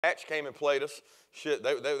match came and played us. Shit,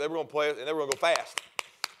 they were going to play us, and they were going to go fast.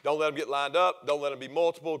 Don't let them get lined up. Don't let them be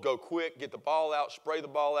multiple. Go quick, get the ball out, spray the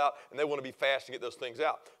ball out, and they want to be fast and get those things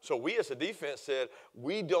out. So we as a defense said,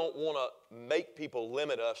 we don't want to make people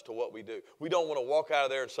limit us to what we do. We don't want to walk out of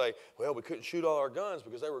there and say, well, we couldn't shoot all our guns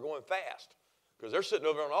because they were going fast. Because they're sitting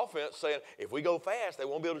over on offense saying, if we go fast, they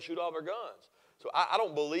won't be able to shoot all their guns. So I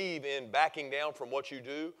don't believe in backing down from what you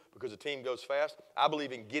do because the team goes fast. I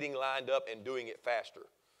believe in getting lined up and doing it faster.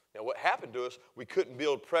 Now, what happened to us, we couldn't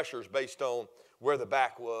build pressures based on where the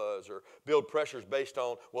back was or build pressures based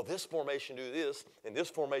on, well, this formation do this and this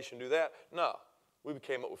formation do that. No, we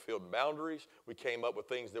came up with field boundaries. We came up with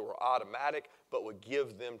things that were automatic but would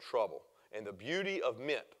give them trouble. And the beauty of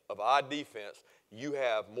Mint, of odd defense, you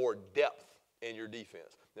have more depth in your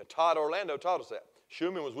defense. Now, Todd Orlando taught us that.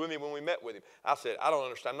 Schumann was with me when we met with him. I said, I don't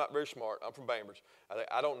understand. I'm not very smart. I'm from Bainbridge.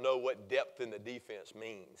 I don't know what depth in the defense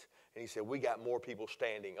means. And he said, we got more people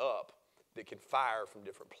standing up that can fire from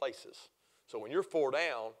different places. So when you're 4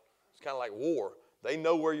 down, it's kind of like war. They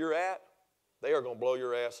know where you're at. They are going to blow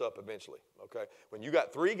your ass up eventually, okay? When you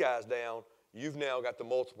got 3 guys down, you've now got the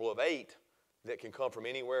multiple of 8 that can come from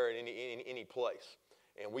anywhere and any place.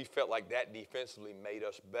 And we felt like that defensively made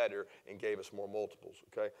us better and gave us more multiples,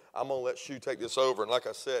 okay? I'm going to let Shu take this over. And like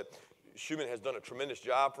I said, Schumann has done a tremendous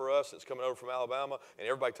job for us. It's coming over from Alabama. And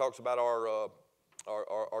everybody talks about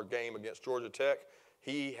our game against Georgia Tech.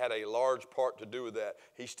 He had a large part to do with that.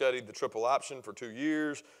 He studied the triple option for 2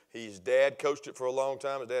 years. His dad coached it for a long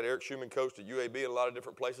time. His dad, Eric Schumann, coached at UAB in a lot of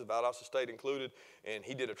different places, Valdosta State included, and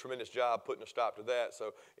he did a tremendous job putting a stop to that.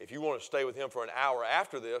 So if you want to stay with him for an hour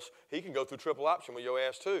after this, he can go through triple option with your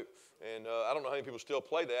ass too. And I don't know how many people still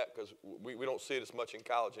play that because we don't see it as much in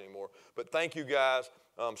college anymore. But thank you guys.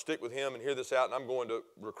 Stick with him and hear this out, and I'm going to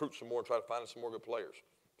recruit some more and try to find some more good players.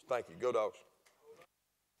 Thank you. Go Dogs.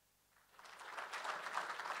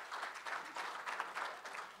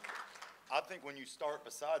 I think when you start,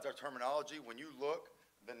 besides our terminology, when you look,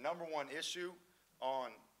 the number one issue on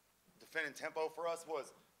defending tempo for us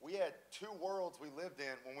was we had 2 worlds we lived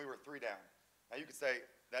in when we were 3 down. Now you could say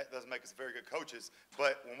that doesn't make us very good coaches,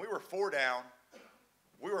 but when we were 4 down,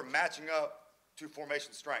 we were matching up to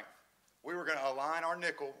formation strength. We were going to align our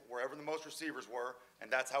nickel wherever the most receivers were, and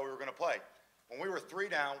that's how we were going to play. When we were 3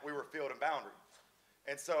 down, we were field and boundary.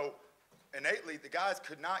 And so innately, the guys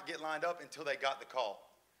could not get lined up until they got the call.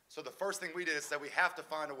 So the first thing we did is said we have to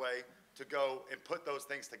find a way to go and put those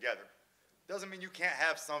things together. Doesn't mean you can't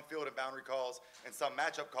have some field and boundary calls and some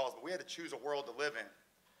matchup calls, but we had to choose a world to live in.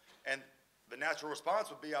 And the natural response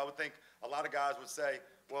would be, I would think a lot of guys would say,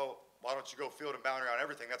 well, why don't you go field and boundary on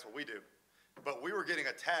everything? That's what we do. But we were getting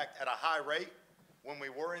attacked at a high rate when we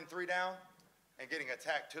were in 3 down and getting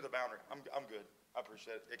attacked to the boundary. I'm good. I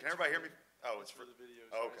appreciate it. Can everybody hear me? Oh, it's for the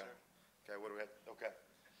videos. Oh, okay. Okay, what do we have? Okay.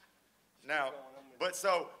 Now, but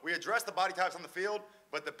so we addressed the body types on the field,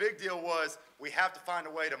 but the big deal was we have to find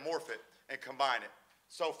a way to morph it and combine it.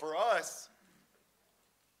 So for us,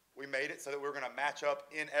 we made it so that we were going to match up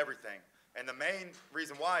in everything. And the main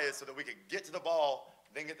reason why is so that we could get to the ball,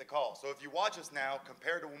 then get the call. So if you watch us now,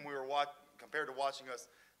 compared to when we were watching us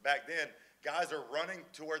back then, guys are running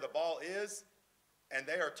to where the ball is, and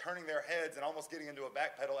they are turning their heads and almost getting into a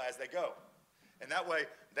back pedal as they go. And that way,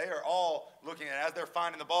 they are all looking at, as they're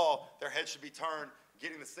finding the ball, their head should be turned,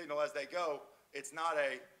 getting the signal as they go. It's not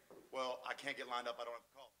a, well, I can't get lined up, I don't have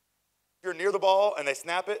the call. If you're near the ball and they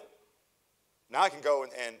snap it, now I can go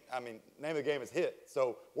and I mean, name of the game is hit.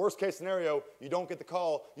 So worst case scenario, you don't get the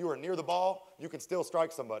call, you are near the ball, you can still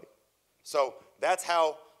strike somebody. So that's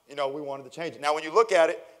how, we wanted to change it. Now when you look at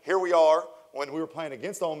it, here we are when we were playing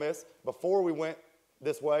against Ole Miss, before we went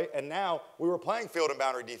this way, and now we were playing field and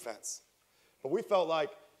boundary defense. But we felt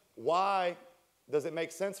like, why does it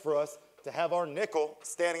make sense for us to have our nickel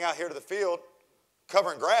standing out here to the field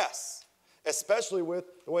covering grass? Especially with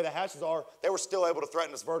the way the hashes are, they were still able to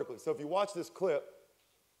threaten us vertically. So if you watch this clip,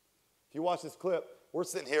 we're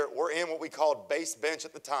sitting here, we're in what we called base bench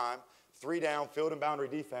at the time, 3 down, field and boundary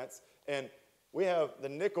defense, and we have the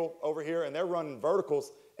nickel over here, and they're running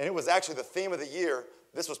verticals, and it was actually the theme of the year.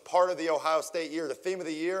 This was part of the Ohio State year. The theme of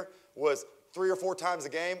the year was 3 or 4 times a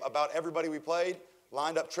game, about everybody we played,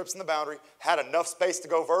 lined up trips in the boundary, had enough space to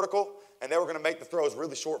go vertical, and they were going to make the throws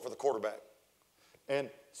really short for the quarterback. And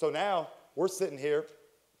so now we're sitting here.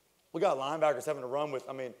 We got linebackers having to run with,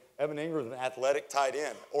 Evan Ingram's an athletic tight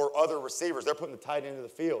end, or other receivers. They're putting the tight end into the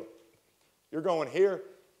field. You're going here,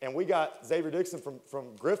 and we got Xavier Dixon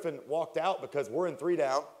from Griffin walked out because we're in 3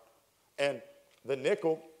 down, and the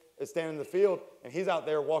nickel is standing in the field, and he's out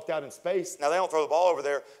there, walked out in space. Now, they don't throw the ball over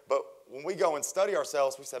there, but when we go and study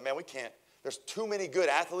ourselves, we said, man, we can't. There's too many good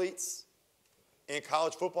athletes in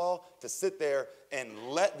college football to sit there and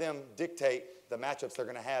let them dictate the matchups they're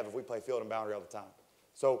going to have if we play field and boundary all the time.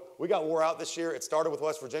 So we got wore out this year. It started with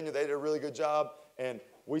West Virginia. They did a really good job. And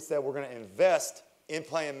we said we're going to invest in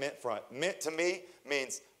playing mint front. Mint to me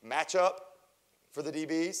means matchup for the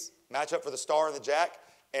DBs, matchup for the star and the jack,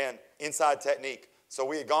 and inside technique. So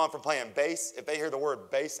we had gone from playing base. If they hear the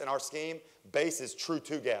word base in our scheme, base is true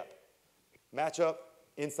two-gap. Matchup,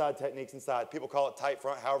 inside techniques inside. People call it tight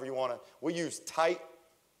front, however you want to. We use tight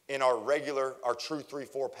in our true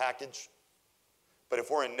 3-4 package. But if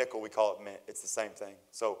we're in nickel, we call it mint. It's the same thing.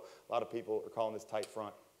 So a lot of people are calling this tight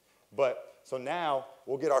front. So now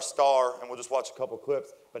we'll get our star, and we'll just watch a couple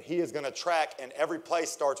clips. But he is going to track, and every play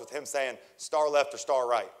starts with him saying star left or star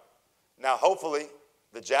right. Now, hopefully,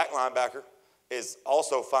 the jack linebacker is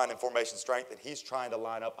also finding formation strength, and he's trying to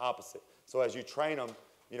line up opposite. So as you train them,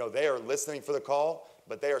 they are listening for the call,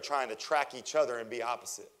 but they are trying to track each other and be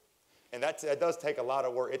opposite. And that does take a lot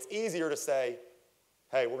of work. It's easier to say,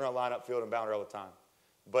 hey, we're going to line up field and boundary all the time.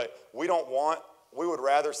 But we would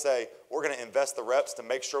rather say we're going to invest the reps to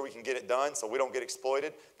make sure we can get it done so we don't get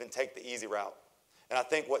exploited than take the easy route. And I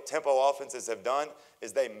think what tempo offenses have done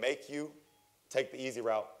is they make you take the easy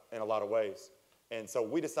route in a lot of ways. And so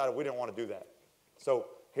we decided we didn't want to do that. So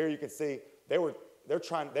here you can see they run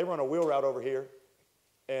a wheel route over here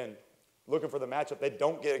and looking for the matchup. They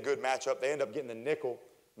don't get a good matchup. They end up getting the nickel,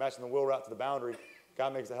 matching the wheel route to the boundary. Guy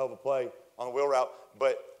makes a hell of a play on the wheel route.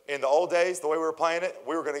 But in the old days, the way we were playing it,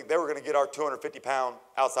 they were going to get our 250-pound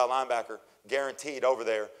outside linebacker guaranteed over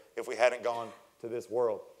there if we hadn't gone to this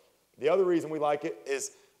world. The other reason we like it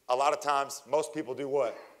is a lot of times most people do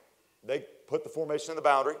what? They put the formation in the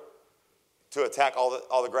boundary to attack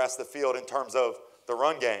all the grass of the field in terms of the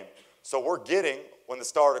run game. So we're getting, when the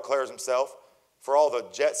star declares himself, for all the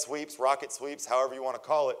jet sweeps, rocket sweeps, however you want to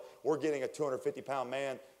call it, we're getting a 250-pound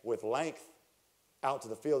man with length out to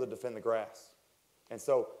the field to defend the grass. And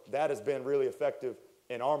so that has been really effective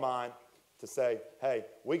in our mind to say, hey,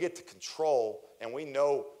 we get to control and we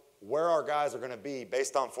know where our guys are going to be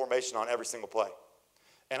based on formation on every single play.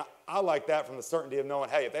 And I like that from the certainty of knowing,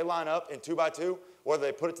 hey, if they line up in 2x2, whether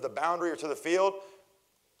they put it to the boundary or to the field,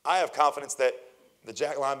 I have confidence that the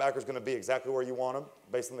jack linebacker is going to be exactly where you want him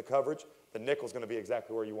based on the coverage. The nickel is going to be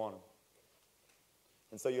exactly where you want him.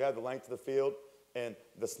 And so you have the length of the field and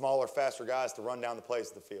the smaller, faster guys to run down the plays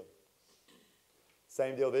of the field.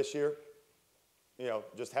 Same deal this year.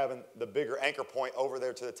 Just having the bigger anchor point over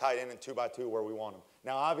there to the tight end in 2x2 where we want them.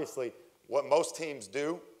 Now, obviously, what most teams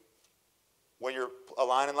do when you're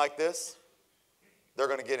aligning like this, they're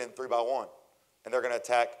going to get in 3x1, and they're going to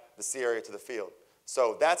attack the C area to the field.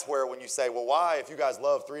 So that's where when you say, well, why, if you guys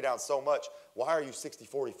love 3 down so much, why are you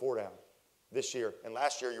 60-40 4 down this year? And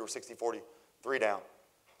last year you were 60-40 3 down.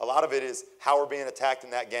 A lot of it is how we're being attacked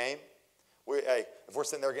in that game. If we're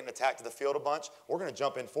sitting there getting attacked to the field a bunch, we're going to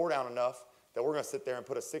jump in 4 down enough that we're going to sit there and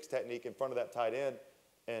put a 6 technique in front of that tight end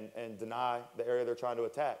and deny the area they're trying to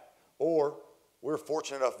attack. Or we're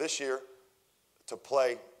fortunate enough this year to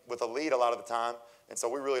play with a lead a lot of the time, and so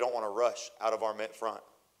we really don't want to rush out of our mint front.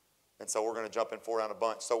 And so we're going to jump in 4 down a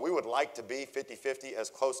bunch. So we would like to be 50-50 as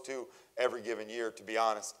close to every given year, to be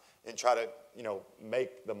honest, and try to,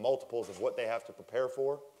 make the multiples of what they have to prepare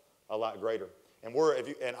for a lot greater.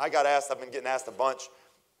 And I got asked, I've been getting asked a bunch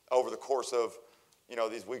over the course of,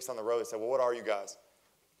 these weeks on the road. They said, well, what are you guys?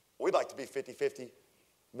 We'd like to be 50-50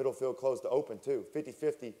 middle field closed to open too,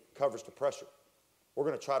 50-50 coverage to pressure. We're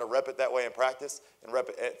going to try to rep it that way in practice and rep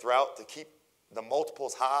it throughout to keep the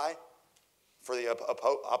multiples high for the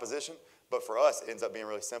opposition. But for us, it ends up being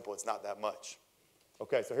really simple. It's not that much.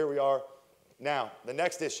 Okay, so here we are. Now, the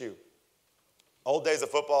next issue. Old days of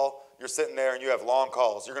football, you're sitting there and you have long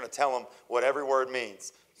calls. You're going to tell them what every word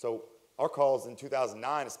means. So our calls in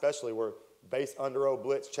 2009 especially were base, under, O,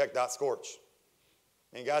 blitz, check, dot, scorch.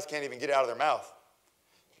 And guys can't even get it out of their mouth.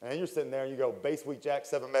 And then you're sitting there and you go base, weak, jack,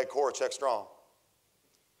 7, med, core, check, strong.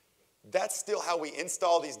 That's still how we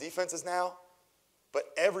install these defenses now. But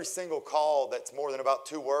every single call that's more than about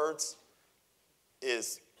 2 words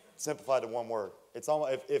is simplified to 1 word. It's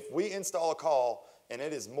almost, if we install a call and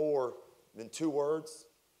it is more than 2 words,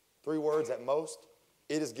 3 words at most,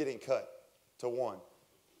 it is getting cut to 1.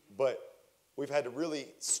 But we've had to really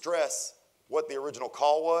stress what the original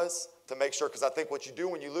call was to make sure, because I think what you do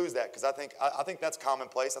when you lose that, because I think that's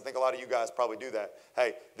commonplace. I think a lot of you guys probably do that.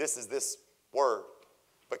 Hey, this is this word.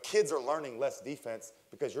 But kids are learning less defense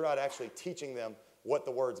because you're not actually teaching them what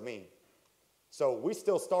the words mean. So we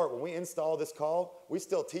still start, when we install this call, we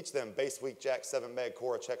still teach them base, weak, jack, 7, med,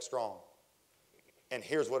 core, check, strong. And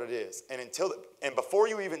here's what it is. And before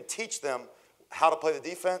you even teach them how to play the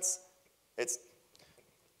defense,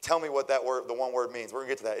 Tell me what that word, the one word means. We're going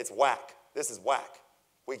to get to that. It's whack. This is whack,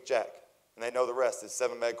 weak jack. And they know the rest is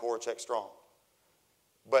 7 meg core check strong.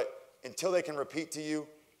 But until they can repeat to you,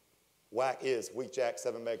 whack is weak jack,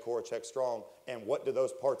 7 meg core check strong. And what do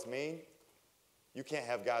those parts mean? You can't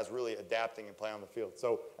have guys really adapting and play on the field.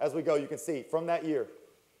 So as we go, you can see from that year,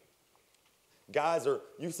 guys are,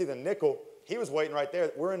 you see the nickel, he was waiting right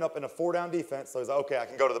there. We're up in a 4-down defense, so he's like, okay, I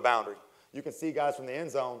can go to the boundary. You can see guys from the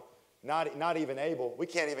end zone not even able. We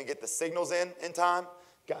can't even get the signals in time.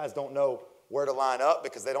 Guys don't know where to line up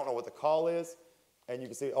because they don't know what the call is. And you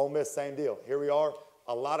can see Ole Miss, same deal. Here we are,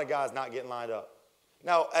 a lot of guys not getting lined up.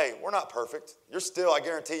 Now, hey, we're not perfect. You're still, I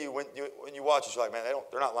guarantee you, when you watch it, you're like, man,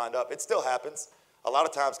 they're not lined up. It still happens a lot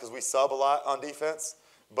of times because we sub a lot on defense.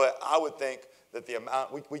 But I would think that the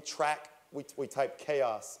amount, we type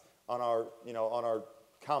chaos on our, on our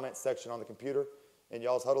comment section on the computer in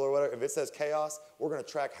y'all's huddle or whatever. If it says chaos, we're going to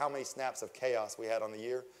track how many snaps of chaos we had on the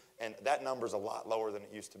year. And that number's a lot lower than it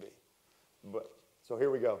used to be. But so here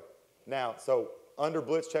we go. Now, so under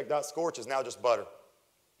blitz check dot scorch is now just butter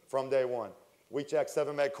from day one. Weak jack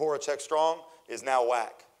 7 meg core check strong is now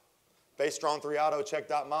whack. Base strong 3 auto check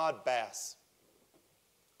dot mod bass.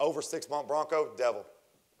 Over 6 month bronco devil.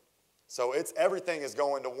 So it's everything is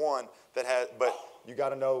going to one that has, but you got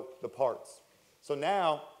to know the parts. So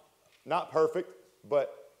now, not perfect,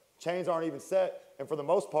 but chains aren't even set, and for the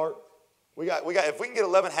most part, we got if we can get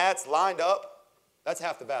 11 hats lined up, that's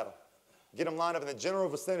half the battle. Get them lined up in the general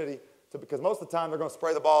vicinity, because most of the time they're going to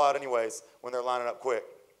spray the ball out anyways when they're lining up quick.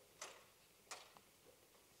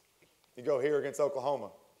 You go here against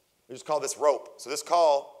Oklahoma. We just call this rope. So this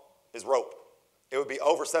call is rope. It would be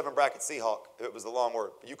over 7 bracket Seahawk if it was the long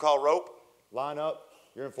word. But you call rope, line up,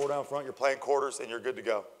 you're in 4 down front, you're playing quarters, and you're good to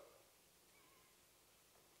go.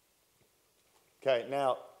 Okay,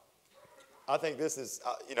 now, I think this is,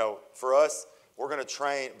 for us, we're going to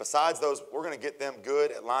train, besides those, we're going to get them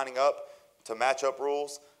good at lining up to matchup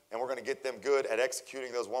rules, and we're going to get them good at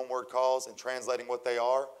executing those one-word calls and translating what they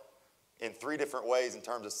are in 3 different ways in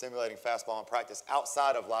terms of simulating fastball in practice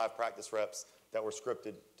outside of live practice reps that were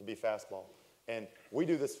scripted to be fastball. And we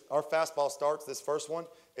do this, our fastball starts, this first one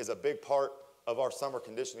is a big part of our summer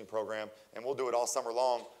conditioning program, and we'll do it all summer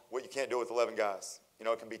long. What you can't do with 11 guys.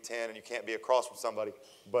 It can be 10 and you can't be across from somebody.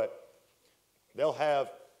 But they'll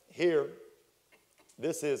have here,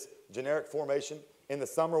 this is generic formation. In the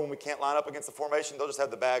summer when we can't line up against the formation, they'll just have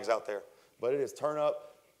the bags out there. But it is turn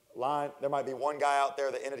up, line. There might be one guy out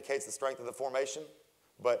there that indicates the strength of the formation,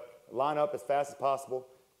 but line up as fast as possible.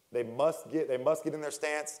 They must get in their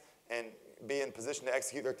stance and be in position to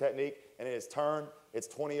execute their technique, and it is turn, it's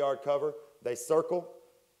 20-yard cover. They circle,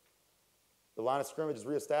 the line of scrimmage is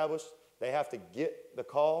reestablished. They have to get the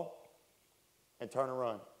call and turn and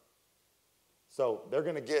run. So they're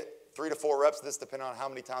going to get 3 to 4 reps of this depending on how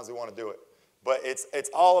many times we want to do it. But it's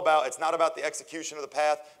not about the execution of the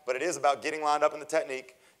path, but it is about getting lined up in the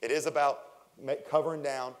technique. It is about covering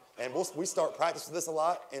down. And we start practice with this a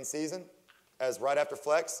lot in season as right after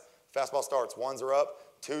flex. Fastball starts. 1s are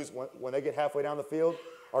up. 2s, when they get halfway down the field,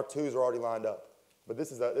 our 2s are already lined up. But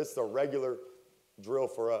this is a regular drill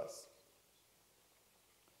for us.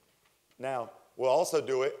 Now, we'll also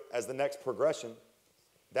do it as the next progression.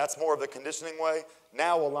 That's more of the conditioning way.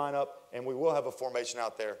 Now we'll line up, and we will have a formation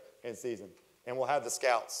out there in season. And we'll have the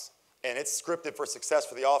scouts. And it's scripted for success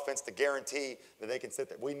for the offense to guarantee that they can sit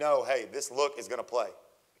there. We know, hey, this look is going to play.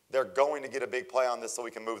 They're going to get a big play on this so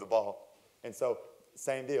we can move the ball. And so,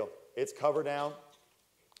 same deal. It's cover down.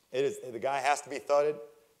 The guy has to be thudded.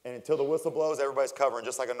 And until the whistle blows, everybody's covering,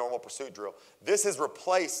 just like a normal pursuit drill. This has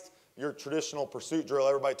replaced your traditional pursuit drill,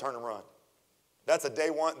 everybody turn and run. That's a day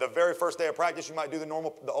one. The very first day of practice, you might do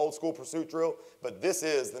the old school pursuit drill, but this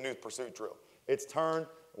is the new pursuit drill. It's turn.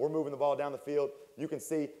 We're moving the ball down the field. You can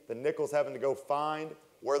see the nickel's having to go find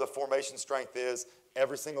where the formation strength is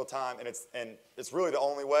every single time, and it's really the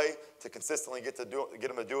only way to consistently get them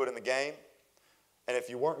to do it in the game. And if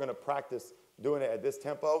you weren't going to practice doing it at this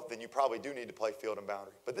tempo, then you probably do need to play field and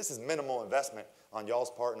boundary. But this is minimal investment on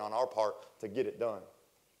y'all's part and on our part to get it done.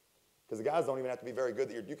 Because the guys don't even have to be very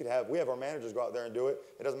good. We have our managers go out there and do it.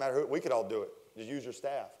 It doesn't matter who, we could all do it. Just use your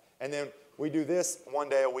staff. And then we do this one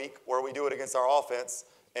day a week where we do it against our offense,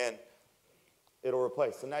 and it'll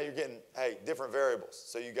replace. So now you're getting, different variables.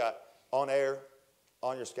 So you got on air,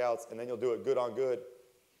 on your scouts, and then you'll do it good on good.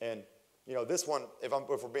 And, this one, if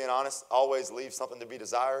we're being honest, always leaves something to be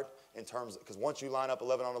desired in terms, because once you line up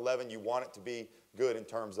 11 on 11, you want it to be good in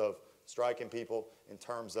terms of striking people, in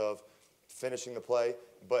terms of finishing the play.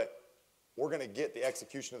 But we're going to get the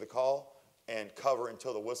execution of the call and cover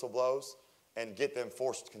until the whistle blows and get them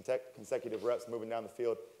forced consecutive reps moving down the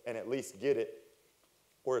field and at least get it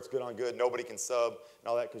or it's good on good, nobody can sub and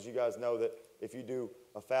all that, because you guys know that if you do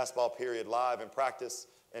a fastball period live in practice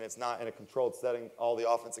and it's not in a controlled setting, all the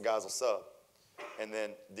offensive guys will sub, and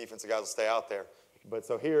then defensive guys will stay out there. But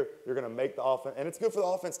so here, you're going to make the offense, and it's good for the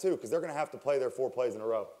offense too, because they're going to have to play their 4 plays in a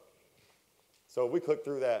row. So we click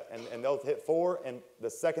through that, and they'll hit 4, and the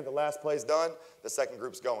second the last play's done, the second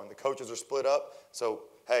group's going. The coaches are split up, so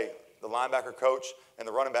hey, the linebacker coach and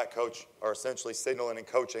the running back coach are essentially signaling and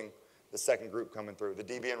coaching the second group coming through. The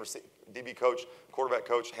DB and DB coach, quarterback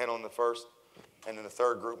coach handling the first, and then the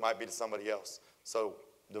third group might be to somebody else. So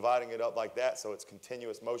dividing it up like that so it's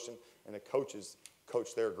continuous motion, and the coaches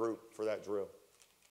coach their group for that drill.